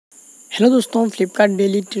Hello दोस्तों, Flipkart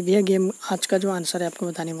daily trivia game आज का जो आंसर है आपको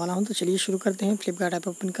बताने वाला हूं। तो चलिए शुरू करते हैं। फ्लिपकार्ट ऐप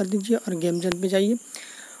ओपन कर दीजिए और गेम जन पे जाइए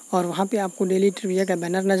और वहां पे आपको डेली ट्रिविया का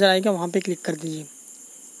बैनर नज़र आएगा, वहां पे क्लिक कर दीजिए।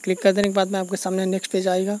 क्लिक कर देने के बाद में आपके सामने नेक्स्ट पेज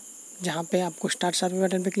आएगा, जहां पे आपको स्टार्ट सर्वे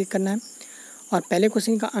बटन पे क्लिक करना है और पहले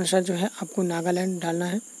क्वेश्चन का आंसर जो है आपको नागालैंड डालना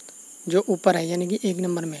है, जो ऊपर है यानी कि 1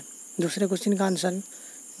 नंबर में। दूसरे क्वेश्चन का आंसर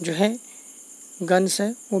जो है गन्स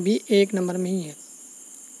है, वो भी 1 नंबर में ही है।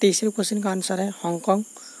 तीसरे क्वेश्चन का आंसर है हांगकांग,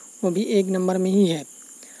 वो भी 1 नंबर में ही है।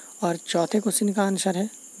 और चौथे क्वेश्चन का आंसर है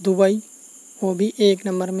दुबई, वो भी 1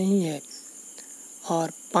 नंबर में ही है।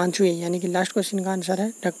 और पांचवें यानी कि लास्ट क्वेश्चन का आंसर है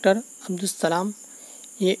डॉक्टर अब्दुल सलाम,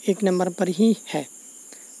 ये 1 नंबर पर ही है।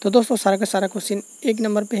 तो दोस्तों सारा का सारा क्वेश्चन 1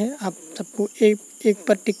 नंबर पे है, आप सबको एक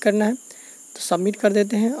पर टिक करना है। तो सबमिट कर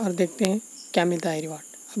देते हैं और देखते हैं क्या मिलता है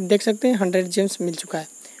रिवार्ड। अब देख सकते हैं 100 जेम्स मिल चुका है।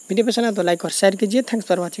 वीडियो पसंद है तो लाइक और शेयर कीजिए। Thanks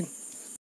for watching.